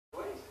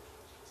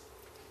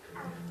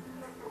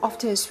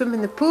after a swim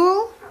in the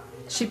pool.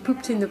 She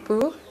pooped in the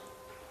pool.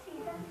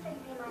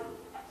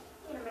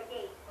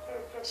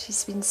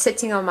 She's been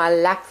sitting on my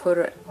lap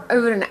for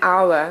over an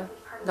hour,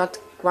 not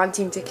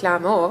wanting to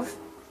climb off.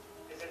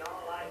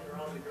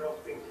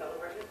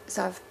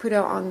 So I've put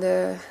her on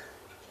the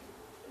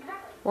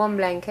warm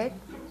blanket.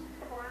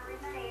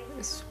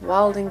 As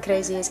wild and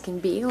crazy as can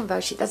be, although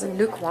she doesn't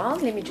look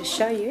wild. Let me just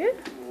show you.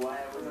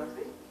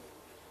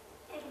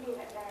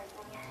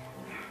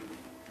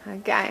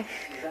 Okay.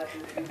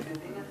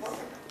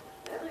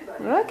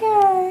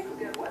 Okay.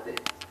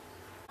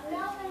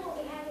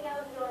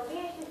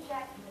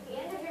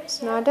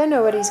 So now I don't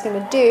know what he's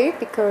going to do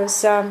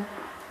because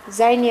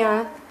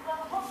Zania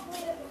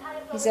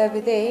is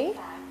over there.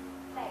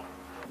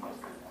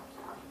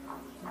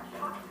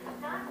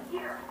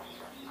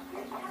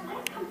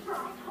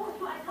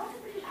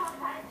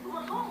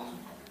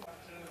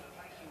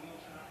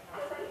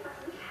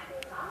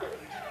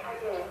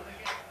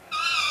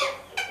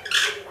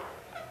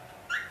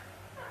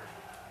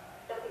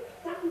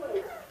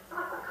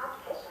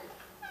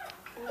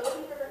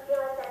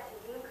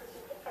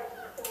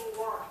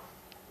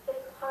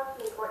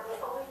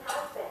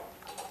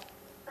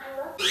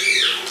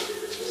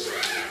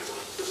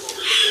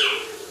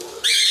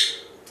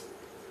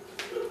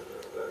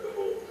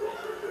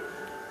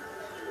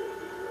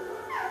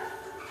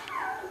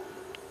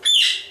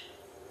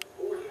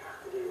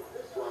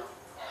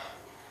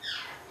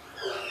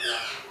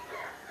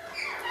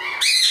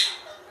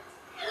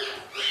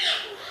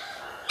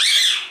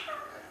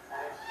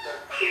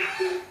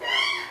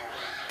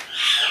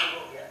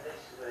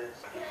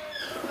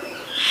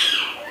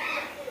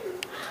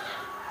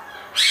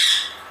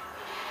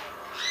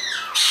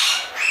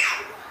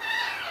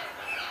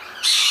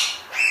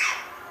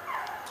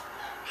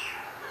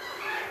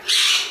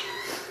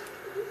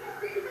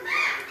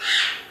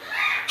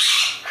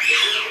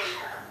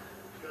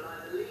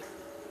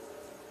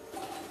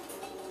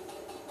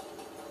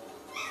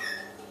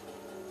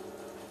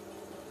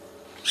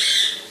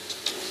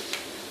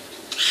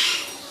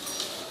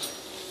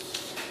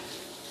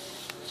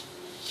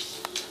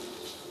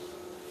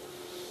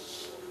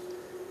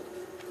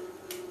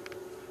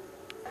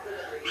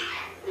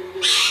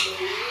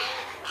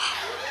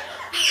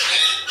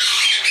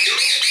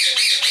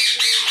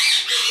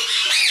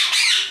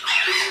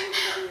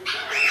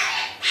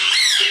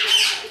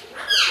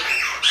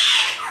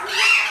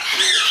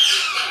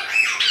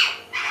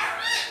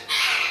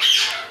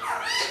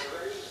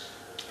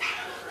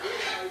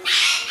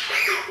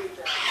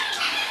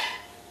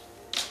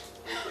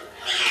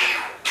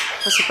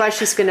 I suppose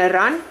she's going to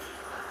run.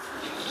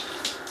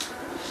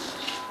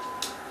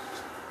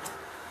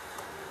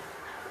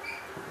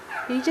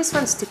 He just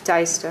wants to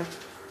taste her.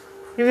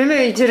 Remember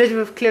he did it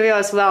with Clivia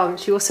as well, and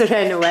she also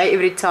ran away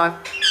every time.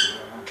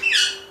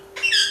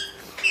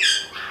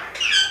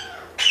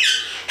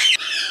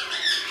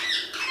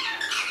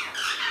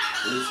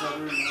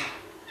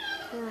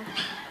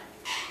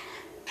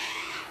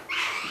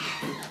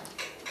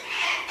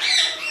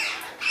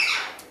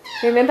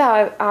 Remember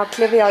how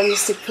Clivia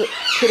used to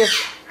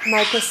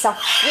make herself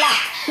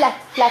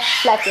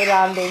flat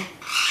around him.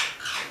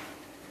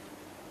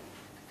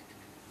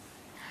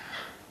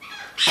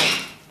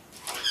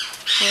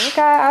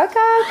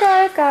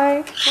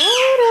 Okay.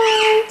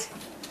 Alright.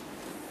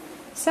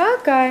 It's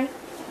okay.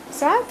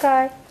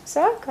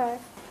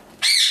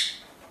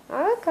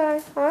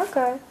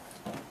 Okay.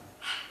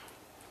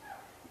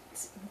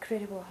 It's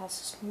incredible how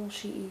small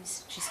she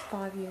is. She's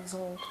 5 years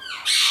old.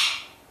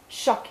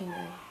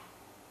 Shockingly.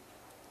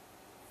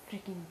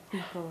 Freaking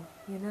people,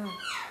 you know.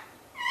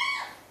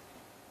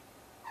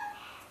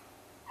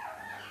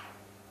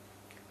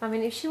 I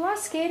mean, if she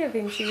was scared of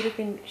him, she would have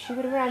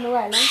run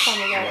away a long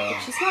time ago. Yeah.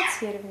 But she's not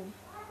scared of him.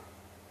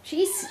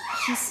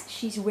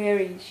 She's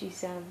wary.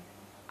 She's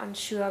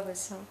unsure of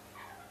herself.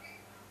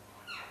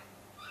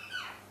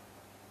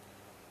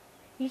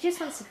 He just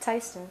wants to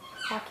taste her,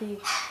 like he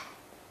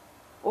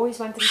always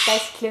wanted to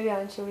taste Clivia,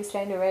 and she always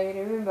ran away.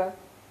 Remember,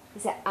 he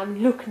said,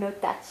 "Look, no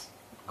touch."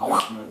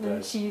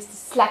 And she used to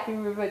slap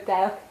him with her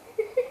tail.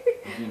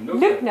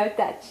 Look, no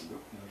touch.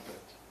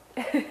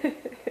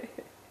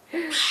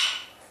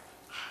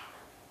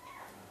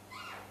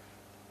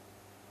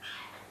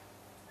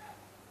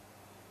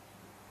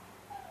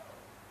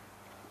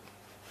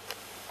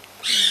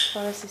 The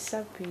forest is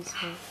so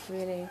peaceful,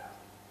 really.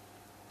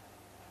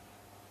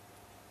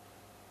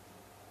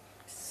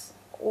 It's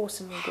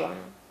awesome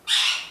iguana.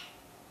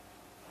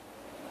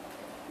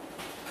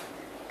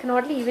 You can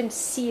hardly even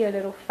see a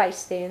little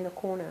face there in the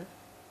corner.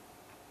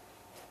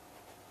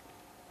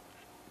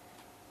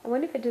 I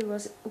wonder if it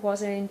was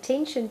her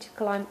intention to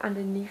climb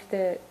underneath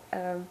the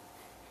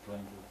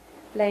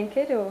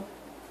blanket, or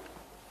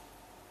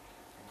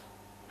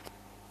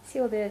see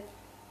all the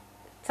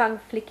tongue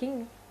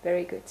flicking.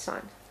 Very good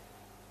sign.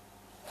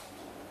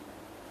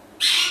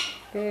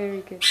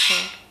 Very good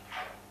sign.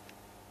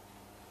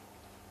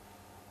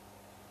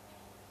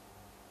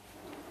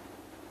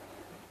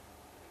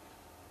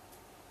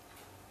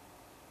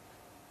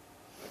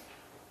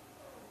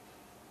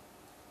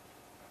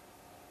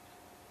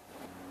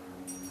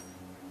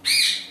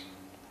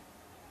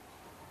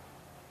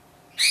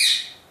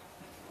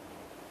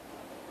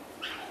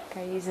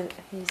 Okay,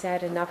 he's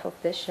had enough of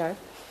this show.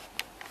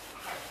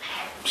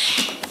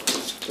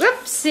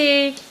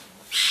 Whoopsie!